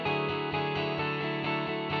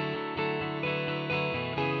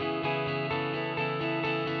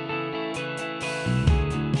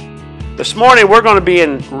This morning we're going to be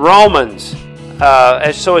in Romans.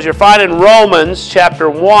 So as you're finding Romans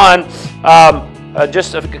chapter 1,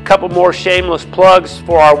 just a couple more shameless plugs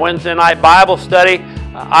for our Wednesday night Bible study.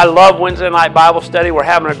 I love Wednesday night Bible study. We're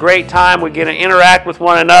having a great time. We get to interact with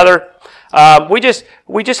one another. We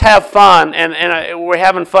just have fun, and we're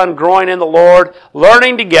having fun growing in the Lord,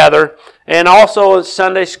 learning together, and also at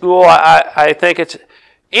Sunday school. I think it's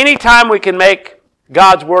anytime we can make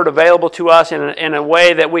God's Word available to us in a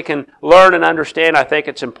way that we can learn and understand, I think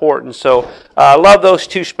it's important. So I love those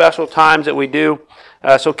two special times that we do.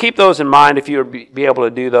 So keep those in mind if you would be able to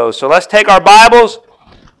do those. So let's take our Bibles.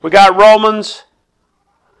 We got Romans.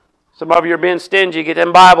 Some of you are being stingy. Get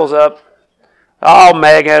them Bibles up. Oh,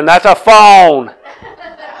 Megan, that's a phone.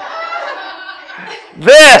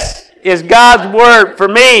 This is God's Word for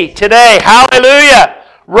me today. Hallelujah.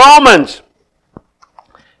 Romans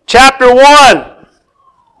chapter 1.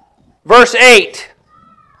 Verse 8,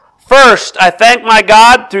 First, I thank my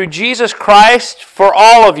God through Jesus Christ for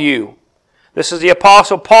all of you. This is the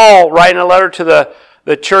Apostle Paul writing a letter to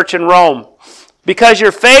the church in Rome. Because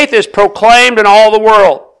your faith is proclaimed in all the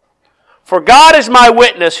world. For God is my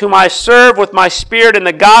witness, whom I serve with my spirit in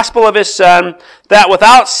the gospel of His Son, that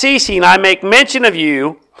without ceasing I make mention of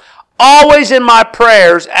you, always in my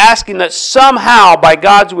prayers, asking that somehow by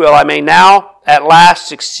God's will I may now at last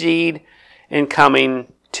succeed in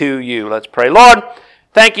coming to you. Let's pray. Lord,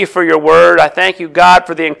 thank you for your word. I thank you, God,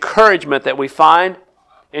 for the encouragement that we find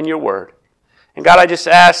in your word. And God, I just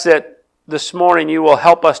ask that this morning you will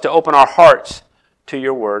help us to open our hearts to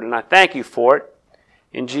your word. And I thank you for it.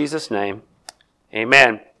 In Jesus' name,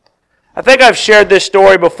 amen. I think I've shared this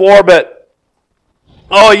story before, but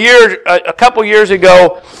a couple years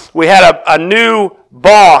ago, we had a new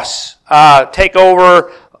boss take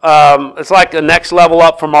over. It's like the next level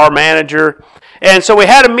up from our manager. And so we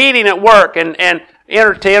had a meeting at work and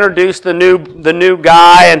to introduce the new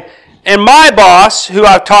guy. And my boss, who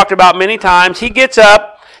I've talked about many times, he gets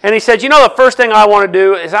up and he said, the first thing I want to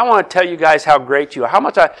do is I want to tell you guys how great you are, how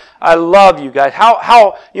much I love you guys,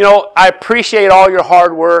 how I appreciate all your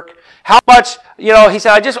hard work, how much, he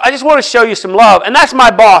said, I just want to show you some love. And that's my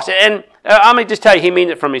boss. And let me just tell you, he means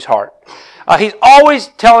it from his heart. He's always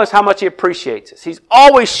telling us how much he appreciates us. He's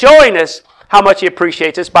always showing us how much he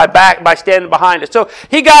appreciates us by standing behind us. So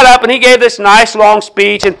he got up and he gave this nice long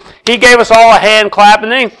speech and he gave us all a hand clap,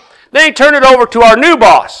 and then he turned it over to our new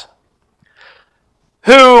boss,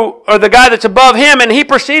 or the guy that's above him, and he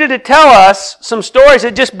proceeded to tell us some stories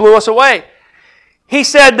that just blew us away. He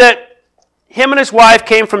said that him and his wife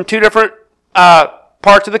came from two different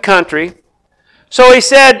parts of the country. So he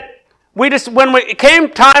said, when it came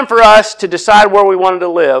time for us to decide where we wanted to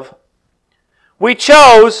live, we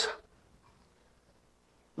chose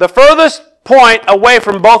the furthest point away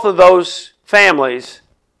from both of those families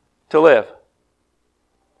to live.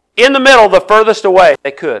 In the middle, the furthest away they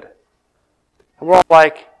could. And we're all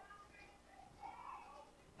like,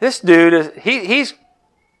 this dude he's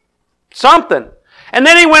something. And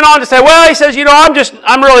then he went on to say, he says,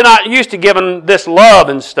 I'm really not used to giving this love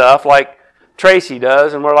and stuff like Tracy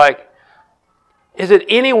does. And we're like, is it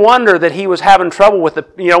any wonder that he was having trouble with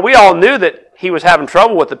we all knew that he was having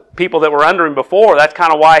trouble with the people that were under him before. That's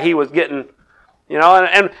kind of why he was getting,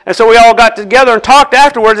 and so we all got together and talked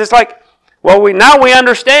afterwards. It's like, now we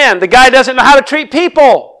understand. The guy doesn't know how to treat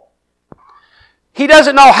people. He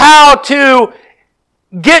doesn't know how to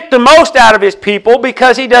get the most out of his people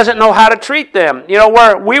because he doesn't know how to treat them.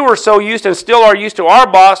 Where we were so used and still are used to our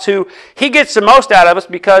boss, who he gets the most out of us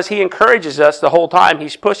because he encourages us the whole time.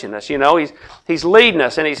 He's pushing us. He's leading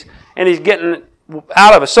us and he's getting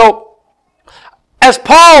out of us. So as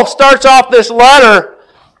Paul starts off this letter,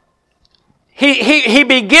 he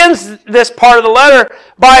begins this part of the letter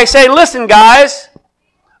by saying, listen, guys,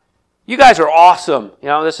 you guys are awesome.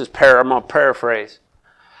 This is I'm going to paraphrase.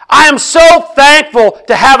 I am so thankful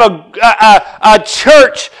to have a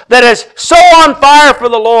church that is so on fire for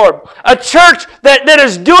the Lord. A church that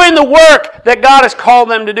is doing the work that God has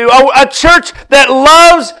called them to do. A church that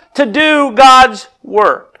loves to do God's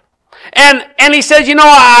work. And he says,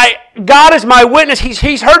 God is my witness.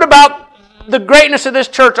 He's heard about the greatness of this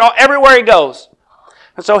church everywhere he goes.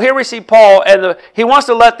 And so here we see Paul, and he wants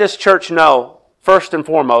to let this church know, first and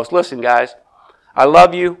foremost, listen, guys, I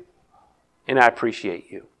love you and I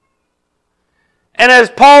appreciate you. And as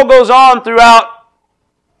Paul goes on throughout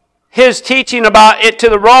his teaching about it to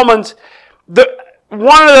the Romans, one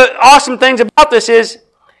of the awesome things about this is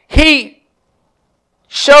he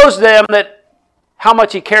shows them how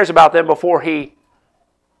much he cares about them before he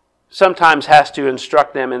sometimes has to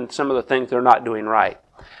instruct them in some of the things they're not doing right.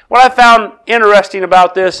 What I found interesting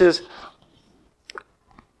about this is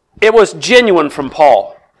it was genuine from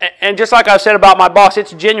Paul. And just like I said about my boss,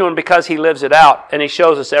 it's genuine because he lives it out and he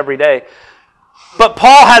shows us every day. But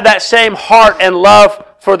Paul had that same heart and love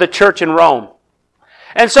for the church in Rome.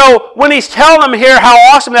 And so when he's telling them here how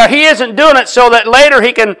awesome they are, he isn't doing it so that later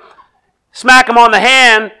he can smack them on the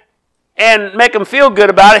hand and make them feel good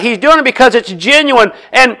about it. He's doing it because it's genuine.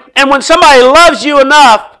 And when somebody loves you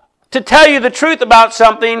enough to tell you the truth about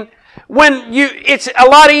something, it's a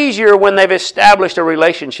lot easier when they've established a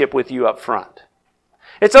relationship with you up front.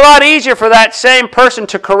 It's a lot easier for that same person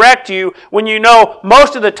to correct you when you know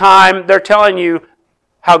most of the time they're telling you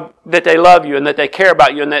that they love you and that they care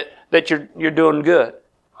about you and that you're doing good.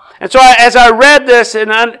 And so as I read this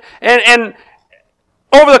and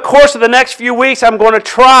over the course of the next few weeks, I'm going to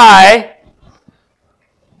try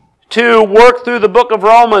to work through the book of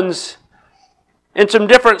Romans in some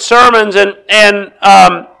different sermons,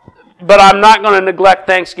 but I'm not going to neglect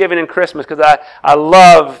Thanksgiving and Christmas because I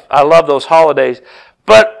love those holidays.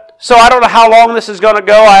 But so I don't know how long this is going to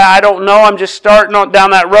go. I don't know. I'm just starting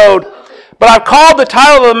down that road. But I've called the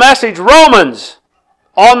title of the message Romans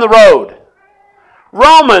on the Road.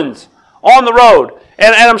 Romans on the Road.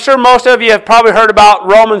 And I'm sure most of you have probably heard about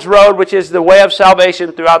Romans Road, which is the way of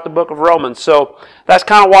salvation throughout the book of Romans. So that's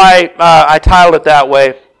kind of why I titled it that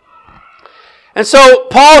way. And so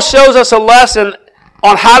Paul shows us a lesson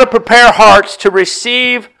on how to prepare hearts to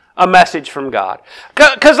receive a message from God.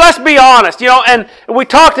 Because let's be honest, and we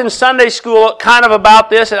talked in Sunday school kind of about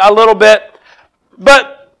this a little bit.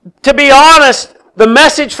 But to be honest, the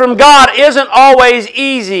message from God isn't always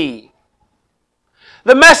easy.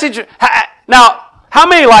 The message... Now, how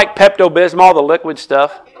many like Pepto-Bismol, the liquid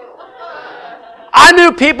stuff? I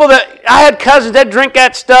knew people I had cousins that drink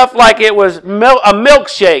that stuff like it was a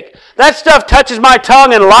milkshake. That stuff touches my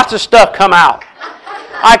tongue and lots of stuff come out.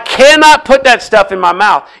 I cannot put that stuff in my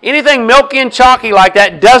mouth. Anything milky and chalky like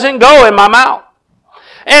that doesn't go in my mouth.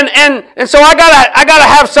 And so I gotta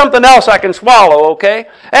have something else I can swallow, okay?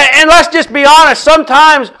 And let's just be honest,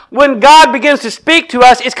 sometimes when God begins to speak to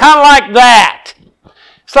us, it's kind of like that.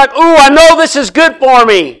 It's like, ooh, I know this is good for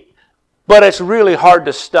me, but it's really hard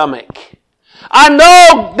to stomach. I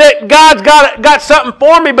know that God's got something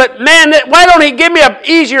for me, but man, why don't He give me an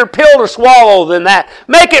easier pill to swallow than that?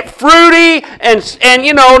 Make it fruity and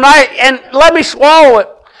nice, and let me swallow it.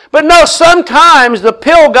 But no, sometimes the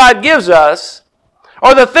pill God gives us,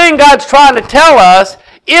 or the thing God's trying to tell us,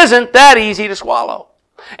 isn't that easy to swallow.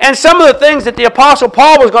 And some of the things that the Apostle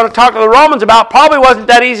Paul was going to talk to the Romans about probably wasn't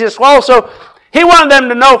that easy to swallow. So he wanted them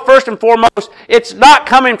to know, first and foremost, it's not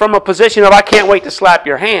coming from a position of, I can't wait to slap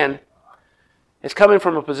your hand. It's coming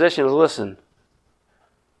from a position of, listen,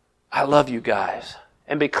 I love you guys.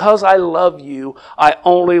 And because I love you, I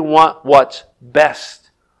only want what's best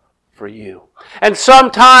for you. And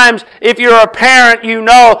sometimes, if you're a parent, you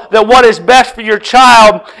know that what is best for your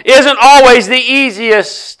child isn't always the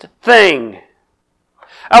easiest thing.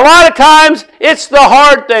 A lot of times, it's the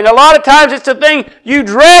hard thing. A lot of times, it's the thing you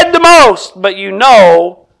dread the most, but you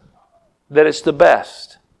know that it's the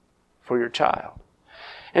best for your child.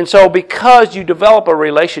 And so, because you develop a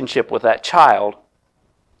relationship with that child,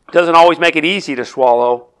 it doesn't always make it easy to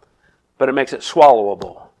swallow, but it makes it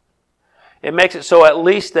swallowable. It makes it so at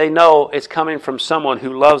least they know it's coming from someone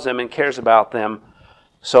who loves them and cares about them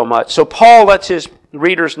so much. So Paul lets his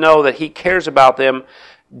readers know that he cares about them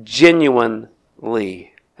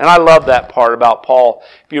genuinely. And I love that part about Paul.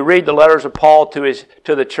 If you read the letters of Paul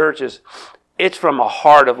to the churches, it's from a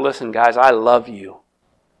heart of, listen, guys, I love you.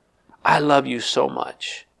 I love you so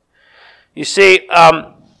much. You see,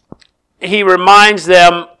 he reminds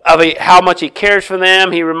them of how much he cares for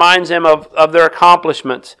them. He reminds them of their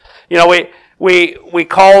accomplishments. You know, we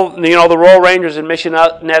call, the Royal Rangers and Mission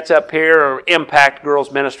Nets up here, or Impact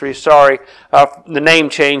Girls Ministries, sorry, the name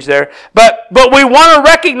change there. But we want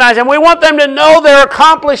to recognize them. We want them to know their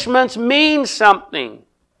accomplishments mean something.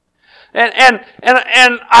 And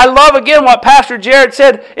I love again what Pastor Jared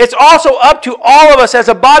said. It's also up to all of us as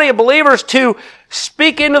a body of believers to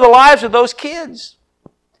speak into the lives of those kids.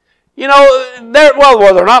 They're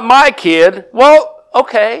not my kid. Well,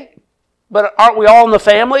 okay. But aren't we all in the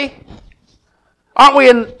family? Aren't we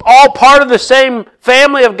all part of the same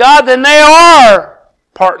family of God? Then they are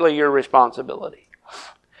partly your responsibility.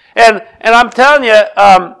 And I'm telling you,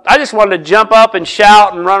 I just wanted to jump up and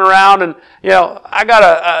shout and run around. And, I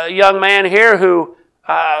got a young man here who,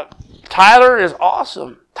 Tyler is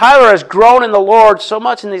awesome. Tyler has grown in the Lord so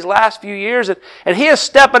much in these last few years. And he is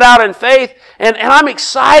stepping out in faith. And I'm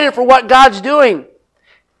excited for what God's doing.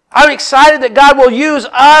 I'm excited that God will use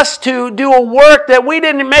us to do a work that we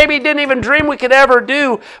didn't even dream we could ever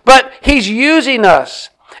do. But He's using us.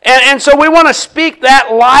 And so we want to speak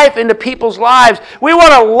that life into people's lives. We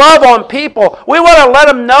want to love on people. We want to let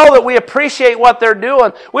them know that we appreciate what they're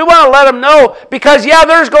doing. We want to let them know because,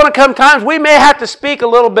 there's going to come times we may have to speak a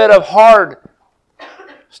little bit of hard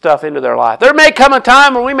stuff into their life. There may come a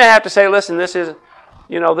time when we may have to say, listen, this isn't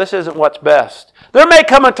what's best. There may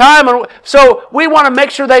come a time, so we want to make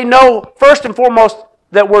sure they know, first and foremost,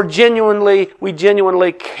 that we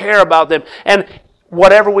genuinely care about them. And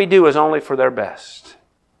whatever we do is only for their best.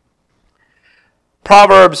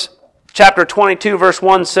 Proverbs chapter 22, verse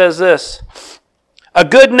 1 says this, "A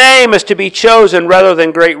good name is to be chosen rather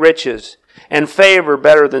than great riches, and favor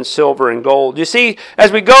better than silver and gold." You see,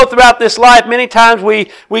 as we go throughout this life, many times we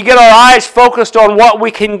get our eyes focused on what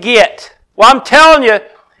we can get. Well, I'm telling you,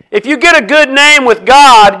 if you get a good name with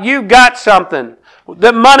God, you've got something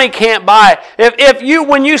that money can't buy.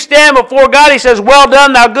 When you stand before God, He says, "Well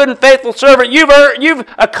done, thou good and faithful servant." You've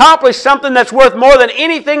accomplished something that's worth more than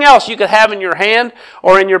anything else you could have in your hand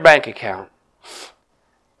or in your bank account.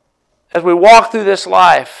 As we walk through this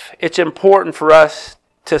life, it's important for us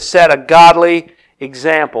to set a godly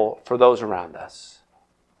example for those around us.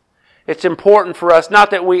 It's important for us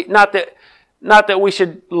not that we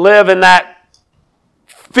should live in that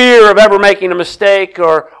fear of ever making a mistake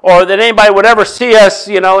or that anybody would ever see us,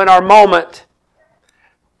 in our moment.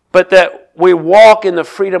 But that we walk in the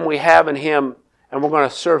freedom we have in Him and we're going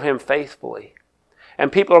to serve Him faithfully.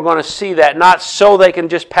 And people are going to see that, not so they can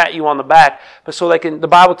just pat you on the back, but so they can, the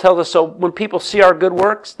Bible tells us, so when people see our good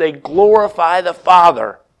works, they glorify the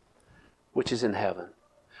Father which is in heaven.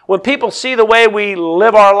 When people see the way we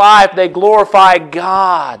live our life, they glorify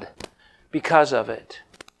God because of it.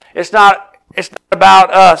 It's not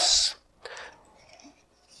about us.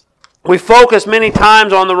 We focus many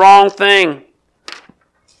times on the wrong thing.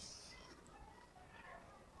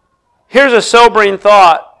 Here's a sobering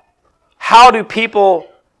thought. How do people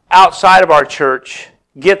outside of our church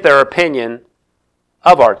get their opinion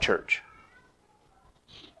of our church?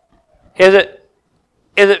 Is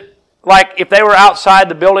it like if they were outside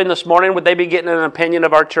the building this morning, would they be getting an opinion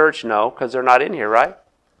of our church? No, because they're not in here, right?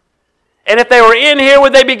 And if they were in here,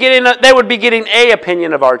 they would be getting an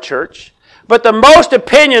opinion of our church. But the most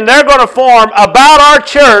opinion they're going to form about our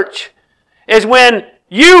church is when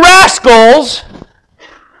you rascals,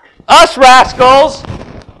 us rascals,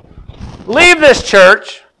 leave this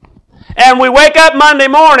church and we wake up Monday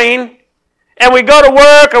morning and we go to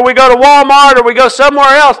work or we go to Walmart or we go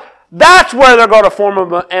somewhere else. That's where they're going to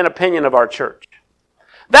form an opinion of our church.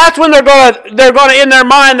 That's when they're going to, in their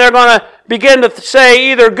mind, they're going to begin to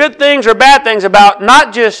say either good things or bad things about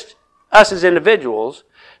not just us as individuals.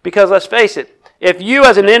 Because let's face it, if you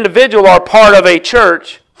as an individual are part of a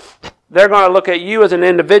church, they're going to look at you as an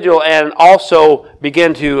individual and also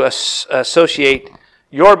begin to associate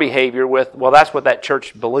your behavior with, well, that's what that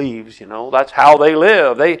church believes, that's how they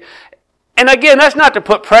live. And again, that's not to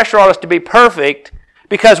put pressure on us to be perfect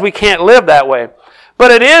because we can't live that way.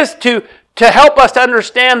 But it is to help us to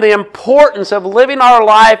understand the importance of living our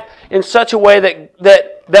life in such a way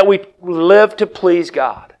that we live to please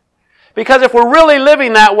God. Because if we're really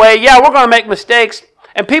living that way, we're going to make mistakes,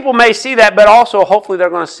 and people may see that, but also hopefully they're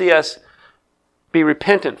going to see us be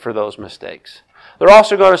repentant for those mistakes. They're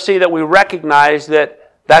also going to see that we recognize that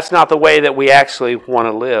that's not the way that we actually want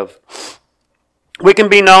to live. We can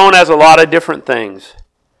be known as a lot of different things,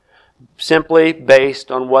 simply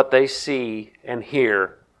based on what they see and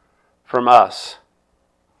hear from us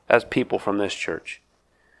as people from this church.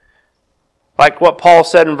 Like what Paul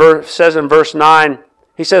says in verse 9,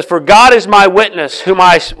 he says, "For God is my witness, whom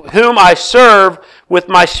I serve with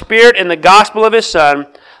my spirit in the gospel of His Son,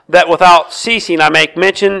 that without ceasing I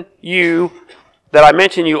mention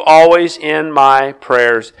you always in my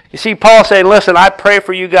prayers." You see, Paul saying, listen, I pray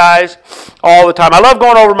for you guys all the time. I love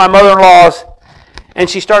going over to my mother-in-law's, and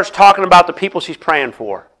she starts talking about the people she's praying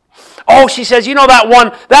for. Oh, she says, that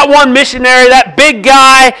one missionary, that big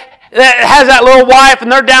guy that has that little wife,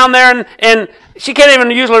 and they're down there, and she can't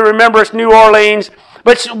even usually remember it's New Orleans.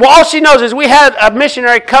 But all she knows is we had a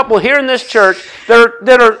missionary couple here in this church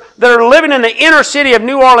that are living in the inner city of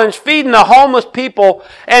New Orleans, feeding the homeless people.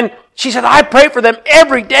 And she said, I pray for them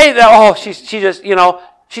every day. She's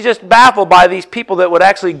just baffled by these people that would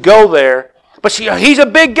actually go there. But he's a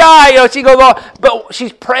big guy. She goes, but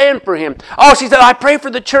she's praying for him. Oh, she said, I pray for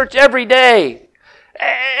the church every day.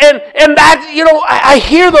 And that, I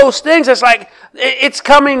hear those things. It's like, it's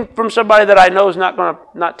coming from somebody that I know is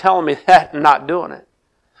not telling me that and not doing it.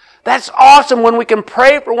 That's awesome when we can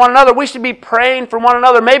pray for one another. We should be praying for one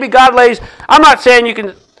another. Maybe God lays, I'm not saying you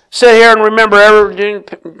can sit here and remember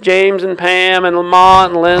James and Pam and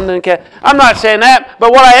Lamont and Linda and Kat. I'm not saying that,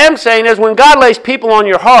 but what I am saying is when God lays people on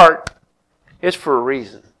your heart, it's for a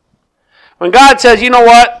reason. When God says, you know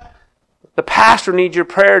what, the pastor needs your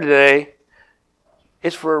prayer today,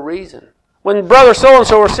 it's for a reason. When brother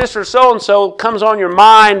so-and-so or sister so-and-so comes on your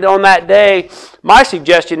mind on that day, my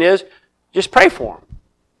suggestion is just pray for them.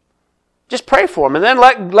 Just pray for them. And then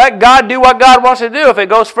let God do what God wants to do. If it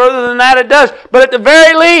goes further than that, it does. But at the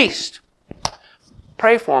very least,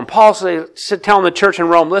 pray for them. Paul said, telling the church in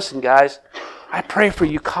Rome, listen, guys, I pray for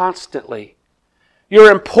you constantly. You're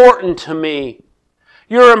important to me.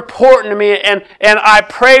 You're important to me. And I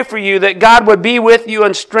pray for you that God would be with you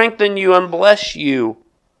and strengthen you and bless you.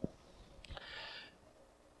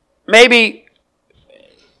 Maybe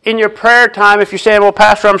in your prayer time, if you're saying, well,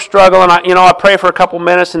 Pastor, I'm struggling, I pray for a couple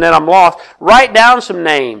minutes and then I'm lost, write down some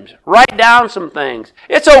names. Write down some things.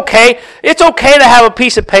 It's okay. It's okay to have a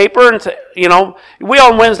piece of paper and, we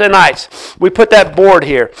on Wednesday nights, we put that board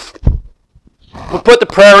here. We put the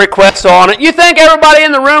prayer requests on it. You think everybody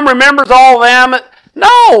in the room remembers all of them?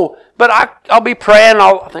 No, but I'll be praying.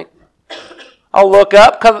 I'll look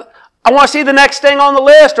up because I want to see the next thing on the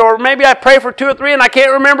list, or maybe I pray for 2 or 3 and I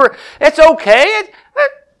can't remember. It's okay.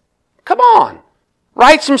 Come on.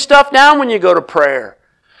 Write some stuff down when you go to prayer.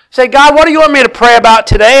 Say, God, what do you want me to pray about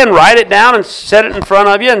today? And write it down and set it in front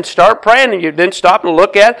of you and start praying, and you then stop and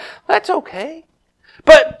look at it. That's okay.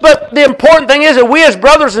 But the important thing is that we as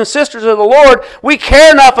brothers and sisters of the Lord, we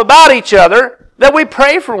care enough about each other that we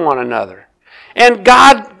pray for one another. And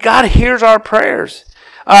God hears our prayers.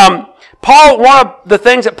 Paul, one of the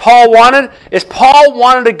things that Paul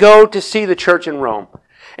wanted to go to see the church in Rome.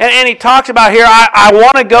 And he talks about here, I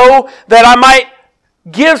want to go that I might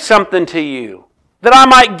give something to you. That I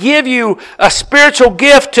might give you a spiritual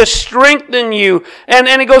gift to strengthen you. And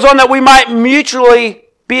he goes on that we might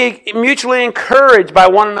be mutually encouraged by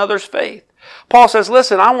one another's faith. Paul says,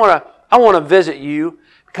 listen, I want to visit you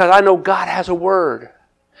because I know God has a word.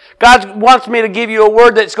 God wants me to give you a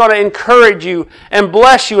word that's going to encourage you and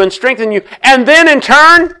bless you and strengthen you. And then in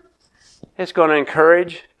turn, it's going to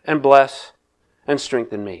encourage and bless and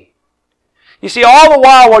strengthen me. You see, all the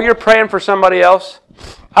while you're praying for somebody else,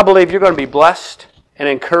 I believe you're going to be blessed and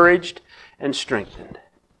encouraged and strengthened.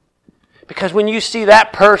 Because when you see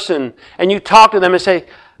that person and you talk to them and say,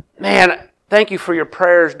 man, thank you for your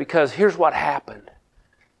prayers because here's what happened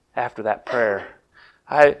after that prayer.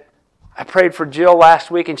 I prayed for Jill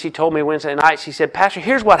last week and she told me Wednesday night, she said, Pastor,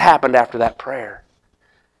 here's what happened after that prayer.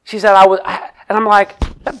 She said, and I'm like,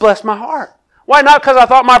 that blessed my heart. Why? Not because I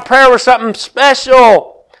thought my prayer was something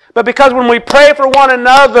special, but because when we pray for one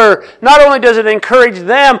another, not only does it encourage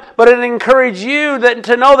them, but it encourages you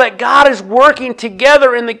to know that God is working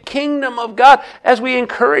together in the kingdom of God as we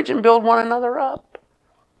encourage and build one another up.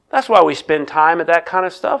 That's why we spend time at that kind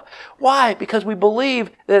of stuff. Why? Because we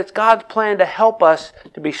believe that it's God's plan to help us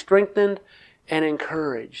to be strengthened and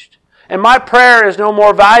encouraged. And my prayer is no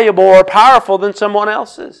more valuable or powerful than someone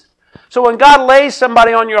else's. So when God lays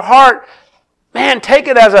somebody on your heart, man, take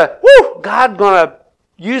it as God's going to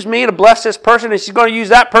use me to bless this person, and He's going to use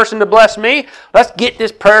that person to bless me. Let's get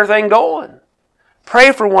this prayer thing going.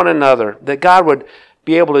 Pray for one another that God would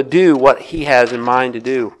be able to do what He has in mind to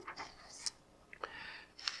do.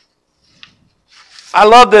 I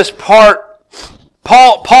love this part.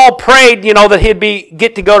 Paul prayed, that he'd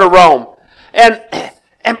get to go to Rome. And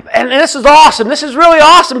this is awesome. This is really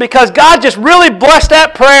awesome because God just really blessed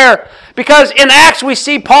that prayer. Because in Acts we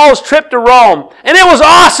see Paul's trip to Rome. And it was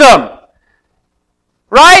awesome.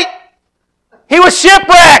 Right? He was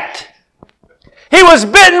shipwrecked. He was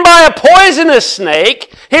bitten by a poisonous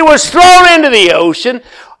snake. He was thrown into the ocean.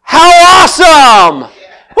 How awesome!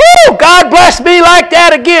 Woo! God bless me like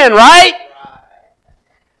that again, right?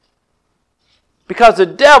 Because the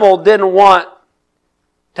devil didn't want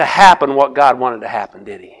to happen what God wanted to happen,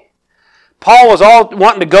 did he? Paul was all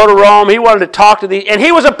wanting to go to Rome. He wanted to talk to and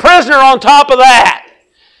he was a prisoner on top of that.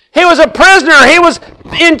 He was a prisoner. He was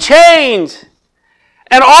in chains.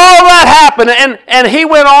 And all of that happened. And he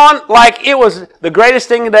went on like it was the greatest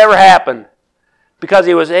thing that ever happened. Because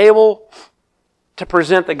he was able to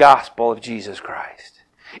present the gospel of Jesus Christ.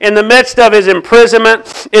 In the midst of his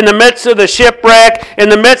imprisonment, in the midst of the shipwreck, in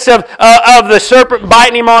the midst of the serpent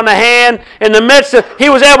biting him on the hand, in the midst of, he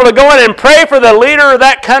was able to go in and pray for the leader of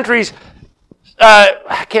that country's,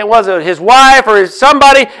 was it his wife or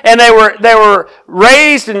somebody, and they were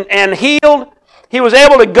raised and healed. He was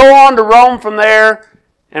able to go on to Rome from there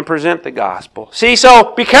and present the gospel. See,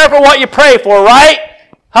 so be careful what you pray for, right?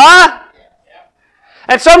 Huh?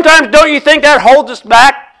 And sometimes don't you think that holds us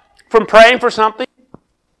back from praying for something?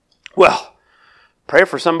 Well, pray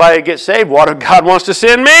for somebody to get saved. What if God wants to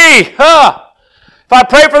send me? Huh? If I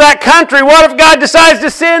pray for that country, what if God decides to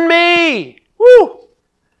send me? Woo!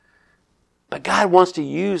 But God wants to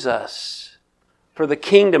use us for the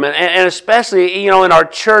kingdom, and especially, in our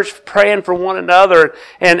church, praying for one another,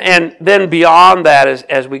 and then beyond that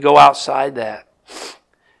as we go outside that.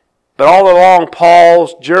 But all along,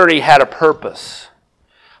 Paul's journey had a purpose.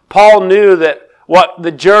 Paul knew that what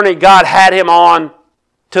the journey God had him on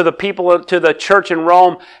to the people, to the church in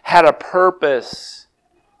Rome, had a purpose.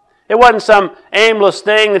 It wasn't some aimless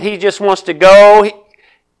thing that he just wants to go.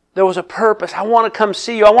 There was a purpose. I want to come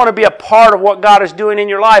see you. I want to be a part of what God is doing in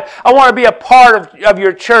your life. I want to be a part of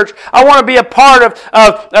your church. I want to be a part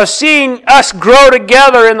of seeing us grow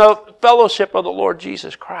together in the fellowship of the Lord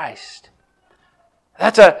Jesus Christ.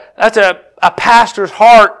 That's a pastor's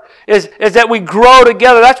heart, is that we grow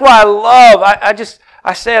together. That's why I love,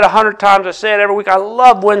 I say it 100 times, I say it every week, I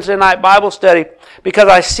love Wednesday night Bible study because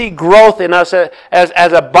I see growth in us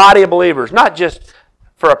as a body of believers. Not just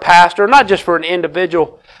for a pastor, not just for an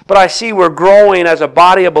individual, but I see we're growing as a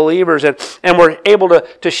body of believers, and we're able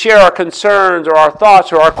to share our concerns or our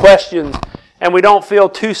thoughts or our questions, and we don't feel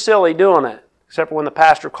too silly doing it, except for when the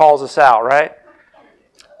pastor calls us out, right?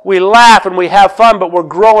 We laugh and we have fun, but we're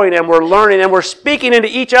growing and we're learning and we're speaking into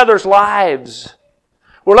each other's lives.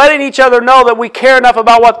 We're letting each other know that we care enough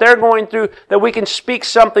about what they're going through that we can speak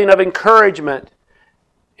something of encouragement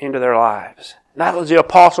into their lives. And that was the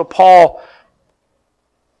Apostle Paul.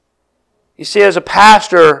 You see, as a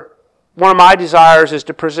pastor, one of my desires is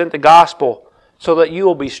to present the gospel so that you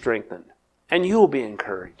will be strengthened and you will be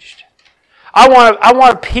encouraged. I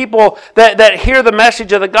want people that hear the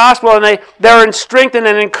message of the gospel and they're strengthened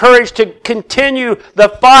and encouraged to continue the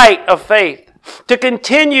fight of faith, to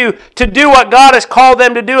continue to do what God has called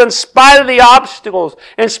them to do in spite of the obstacles,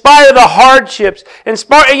 in spite of the hardships.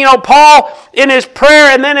 Paul, in his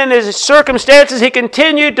prayer and then in his circumstances, he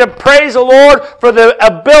continued to praise the Lord for the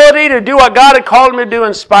ability to do what God had called him to do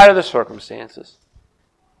in spite of the circumstances.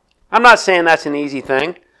 I'm not saying that's an easy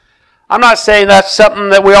thing. I'm not saying that's something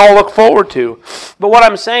that we all look forward to. But what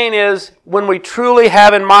I'm saying is, when we truly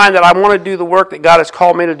have in mind that I want to do the work that God has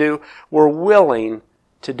called me to do, we're willing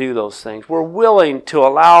to do those things. We're willing to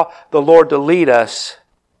allow the Lord to lead us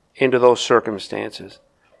into those circumstances.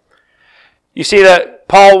 You see that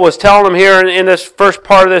Paul was telling them here in this first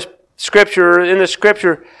part of this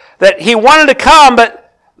scripture, that he wanted to come,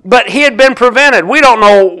 but he had been prevented. We don't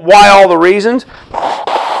know why, all the reasons.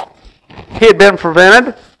 He had been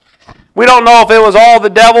prevented. We don't know if it was all the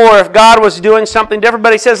devil or if God was doing something different.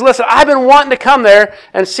 But he says, listen, I've been wanting to come there,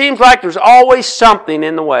 and it seems like there's always something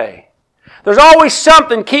in the way. There's always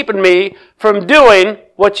something keeping me from doing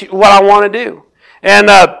what I want to do. And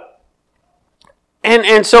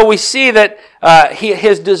so we see that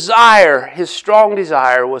his strong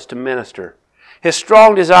desire was to minister. His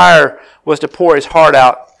strong desire was to pour his heart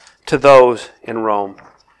out to those in Rome.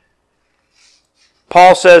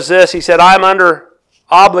 Paul says this, he said, I'm under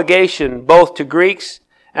obligation both to Greeks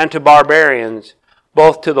and to barbarians,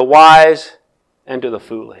 both to the wise and to the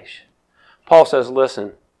foolish. Paul says,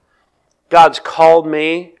 listen, God's called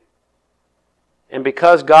me, and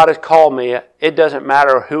because God has called me, it doesn't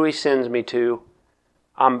matter who He sends me to,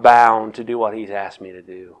 I'm bound to do what He's asked me to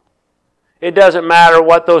do. It doesn't matter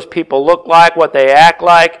what those people look like, what they act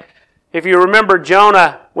like. If you remember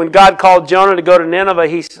Jonah, when God called Jonah to go to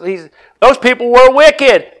Nineveh, those people were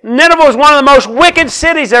wicked. Nineveh was one of the most wicked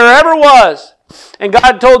cities there ever was. And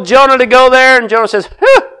God told Jonah to go there, and Jonah says,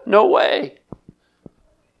 no way.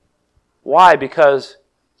 Why? Because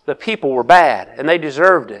the people were bad, and they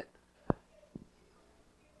deserved it.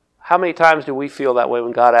 How many times do we feel that way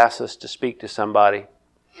when God asks us to speak to somebody?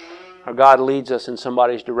 Or God leads us in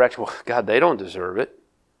somebody's direction? Well, God, they don't deserve it.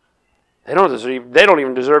 They don't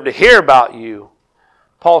even deserve to hear about you.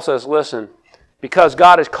 Paul says, listen, because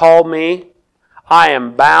God has called me, I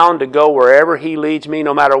am bound to go wherever He leads me,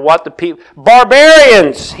 no matter what the people...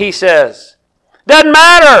 Barbarians, he says. Doesn't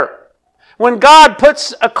matter. When God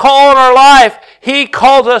puts a call in our life, He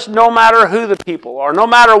calls us no matter who the people are, no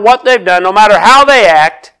matter what they've done, no matter how they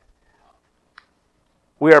act.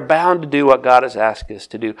 We are bound to do what God has asked us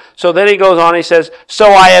to do. So then he goes on, he says,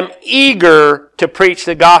 so I am eager to preach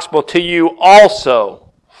the gospel to you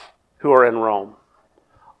also who are in Rome.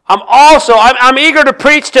 I'm eager to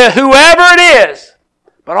preach to whoever it is,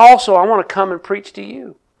 but also I want to come and preach to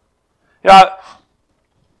you. I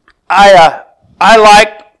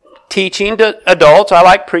like teaching to adults. I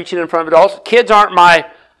like preaching in front of adults. Kids aren't my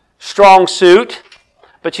strong suit,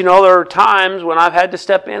 but there are times when I've had to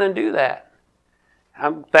step in and do that.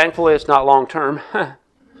 Thankfully, it's not long term.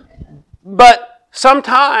 But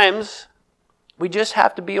sometimes We just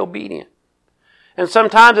have to be obedient. And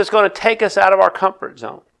sometimes it's going to take us out of our comfort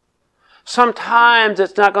zone. Sometimes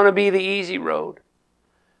it's not going to be the easy road.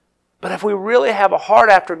 But if we really have a heart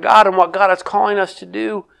after God and what God is calling us to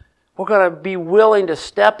do, we're going to be willing to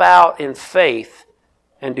step out in faith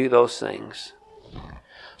and do those things.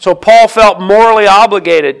 So Paul felt morally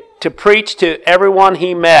obligated to preach to everyone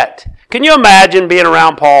he met. Can you imagine being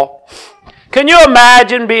around Paul? Can you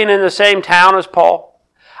imagine being in the same town as Paul?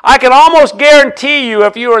 I can almost guarantee you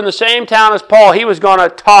if you were in the same town as Paul, he was going to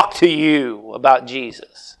talk to you about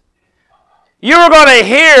Jesus. You were going to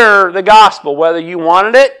hear the gospel, whether you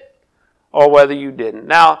wanted it or whether you didn't.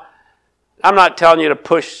 Now, I'm not telling you to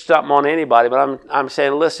push something on anybody, but I'm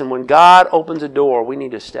saying, listen, when God opens a door, we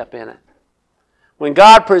need to step in it. When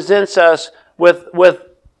God presents us with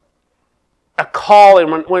a calling,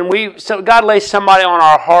 when God lays somebody on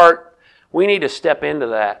our heart, we need to step into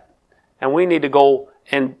that. And we need to go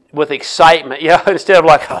and with excitement, instead of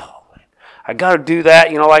like, oh, I got to do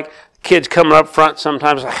that. Like kids coming up front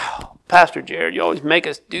sometimes, like, oh, Pastor Jared, you always make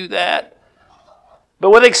us do that. But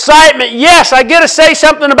with excitement, yes, I get to say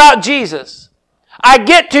something about Jesus. I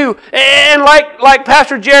get to, and like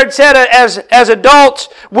Pastor Jared said, as adults,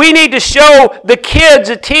 we need to show the kids,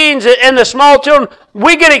 the teens, and the small children,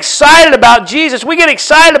 we get excited about Jesus. We get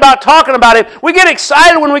excited about talking about Him. We get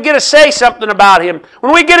excited when we get to say something about Him.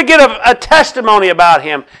 When we get to get a testimony about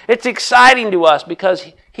Him. It's exciting to us because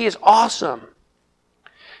He is awesome.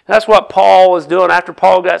 That's what Paul was doing after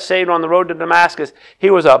Paul got saved on the road to Damascus.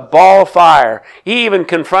 He was a ball of fire. He even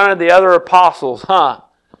confronted the other apostles.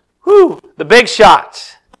 The big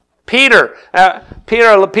shots. Peter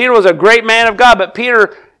was a great man of God, but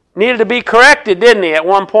Peter needed to be corrected, didn't he, at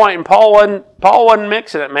one point? And Paul wasn't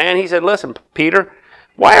mixing it, man. He said, listen, Peter,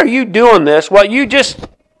 why are you doing this? What you just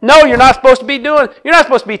know you're not supposed to be doing. You're not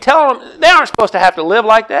supposed to be telling them. They aren't supposed to have to live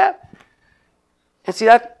like that. And see,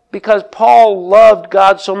 that's because Paul loved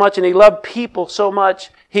God so much and he loved people so much,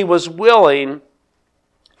 he was willing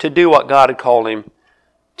to do what God had called him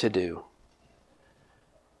to do.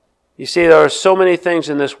 You see, there are so many things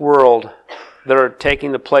in this world that are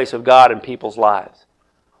taking the place of God in people's lives.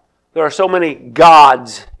 There are so many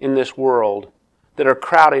gods in this world that are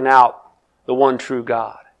crowding out the one true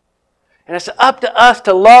God. And it's up to us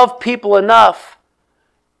to love people enough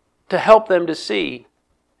to help them to see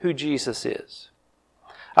who Jesus is.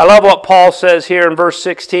 I love what Paul says here in verse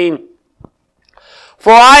 16.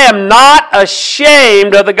 For I am not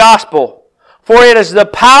ashamed of the gospel, for it is the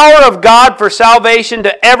power of God for salvation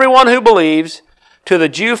to everyone who believes, to the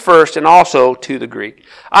Jew first and also to the Greek.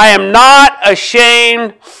 I am not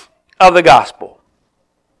ashamed of the gospel.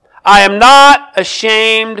 I am not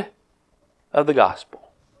ashamed of the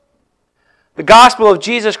gospel. The gospel of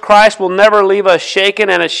Jesus Christ will never leave us shaken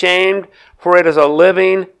and ashamed, for it is a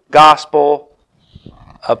living gospel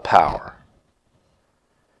of power.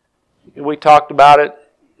 We talked about it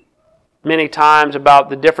many times,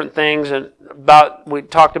 about the different things, and we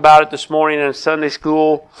talked about it this morning in Sunday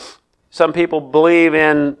school. Some people believe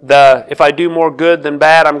in if I do more good than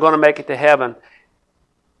bad, I'm going to make it to heaven.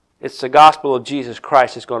 It's the gospel of Jesus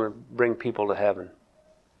Christ that's going to bring people to heaven.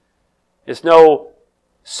 It's no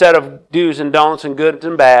set of do's and don'ts and goods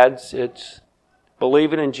and bads. It's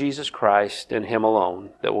believing in Jesus Christ and Him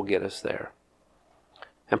alone that will get us there.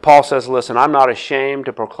 And Paul says, listen, I'm not ashamed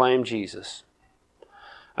to proclaim Jesus.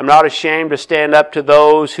 I'm not ashamed to stand up to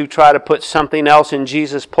those who try to put something else in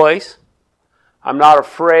Jesus' place. I'm not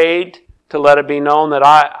afraid to let it be known that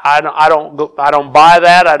I don't buy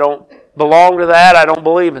that. I don't belong to that. I don't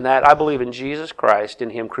believe in that. I believe in Jesus Christ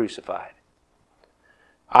and Him crucified.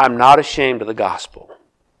 I'm not ashamed of the gospel.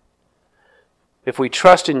 If we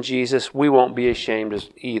trust in Jesus, we won't be ashamed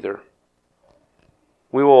either.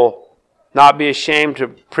 We will not be ashamed to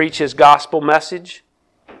preach His gospel message.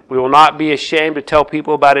 We will not be ashamed to tell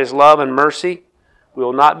people about His love and mercy. We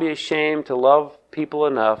will not be ashamed to love people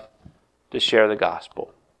enough to share the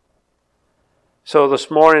gospel. So this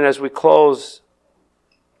morning as we close,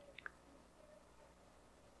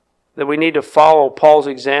 that we need to follow Paul's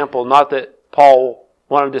example. Not that Paul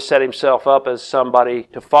wanted to set himself up as somebody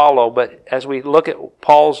to follow, but as we look at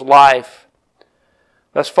Paul's life,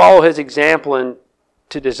 let's follow his example and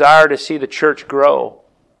to desire to see the church grow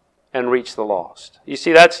and reach the lost. You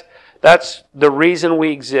see, that's the reason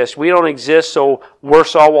we exist. We don't exist so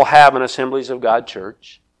Warsaw will have an Assemblies of God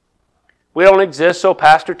church. We don't exist so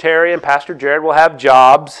Pastor Terry and Pastor Jared will have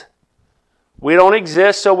jobs. We don't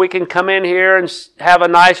exist so we can come in here and have a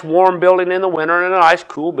nice warm building in the winter and a nice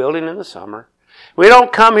cool building in the summer. We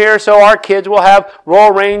don't come here so our kids will have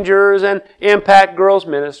Royal Rangers and Impact Girls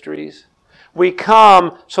Ministries. We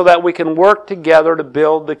come so that we can work together to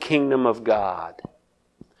build the kingdom of God.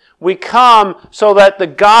 We come so that the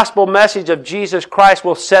gospel message of Jesus Christ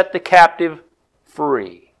will set the captive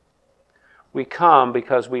free. We come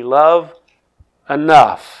because we love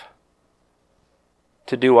enough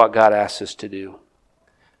to do what God asks us to do.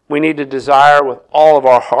 We need to desire with all of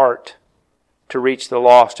our heart to reach the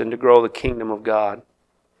lost and to grow the kingdom of God.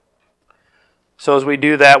 So as we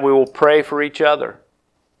do that, we will pray for each other.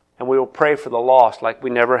 And we will pray for the lost like we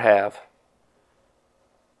never have.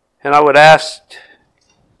 And I would ask,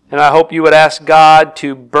 and I hope you would ask God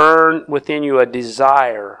to burn within you a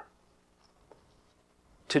desire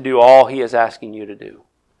to do all He is asking you to do.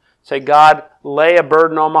 Say, God, lay a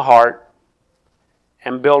burden on my heart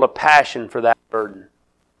and build a passion for that burden.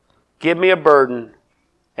 Give me a burden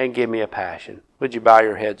and give me a passion. Would you bow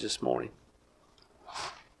your heads this morning?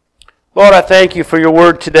 Lord, I thank you for your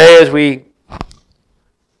word today as we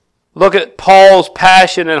look at Paul's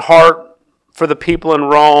passion and heart for the people in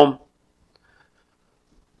Rome.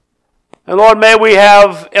 And Lord, may we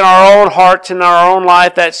have in our own hearts and our own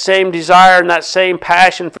life that same desire and that same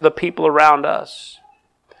passion for the people around us.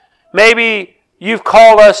 Maybe you've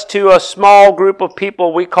called us to a small group of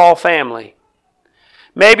people we call family.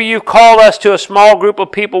 Maybe you've called us to a small group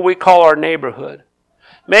of people we call our neighborhood.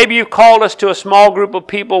 Maybe you've called us to a small group of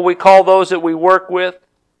people we call those that we work with,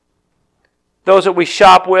 those that we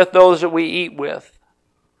shop with, those that we eat with.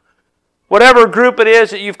 Whatever group it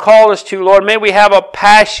is that you've called us to, Lord, may we have a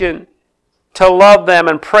passion to love them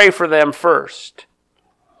and pray for them first.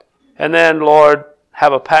 And then, Lord,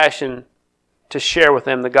 have a passion to share with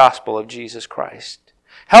them the gospel of Jesus Christ.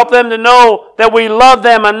 Help them to know that we love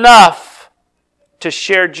them enough to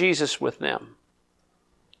share Jesus with them.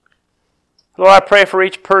 Lord, I pray for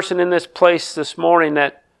each person in this place this morning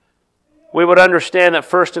that we would understand that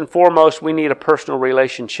first and foremost we need a personal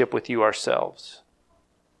relationship with you ourselves.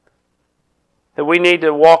 That we need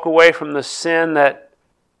to walk away from the sin that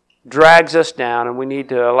drags us down and we need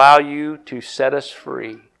to allow you to set us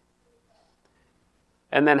free.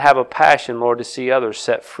 And then have a passion, Lord, to see others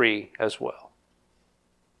set free as well.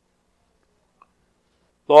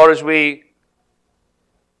 Lord, as we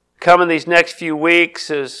come in these next few weeks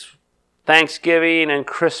as Thanksgiving and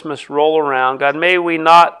Christmas roll around, God, may we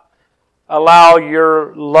not allow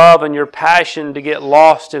your love and your passion to get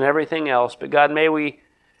lost in everything else. But God, may we,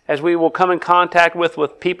 as we will come in contact with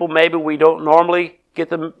people maybe we don't normally get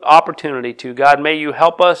the opportunity to, God, may you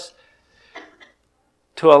help us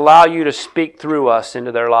to allow you to speak through us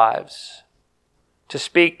into their lives. To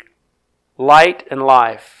speak light and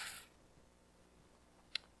life.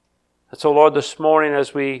 And so, Lord, this morning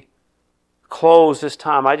as we close this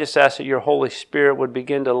time, I just ask that your Holy Spirit would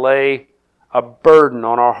begin to lay a burden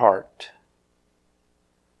on our heart.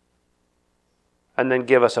 And then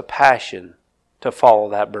give us a passion to follow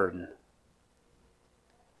that burden.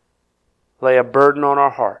 Lay a burden on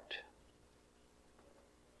our heart.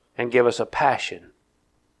 And give us a passion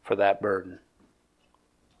for that burden.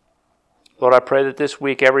 Lord, I pray that this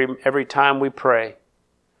week, every time we pray,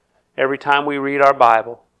 every time we read our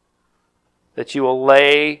Bible, that you will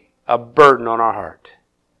lay a burden on our heart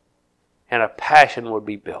and a passion would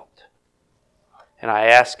be built. And I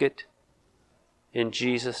ask it in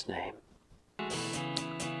Jesus' name.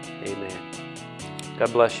 Amen.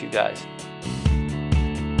 God bless you guys.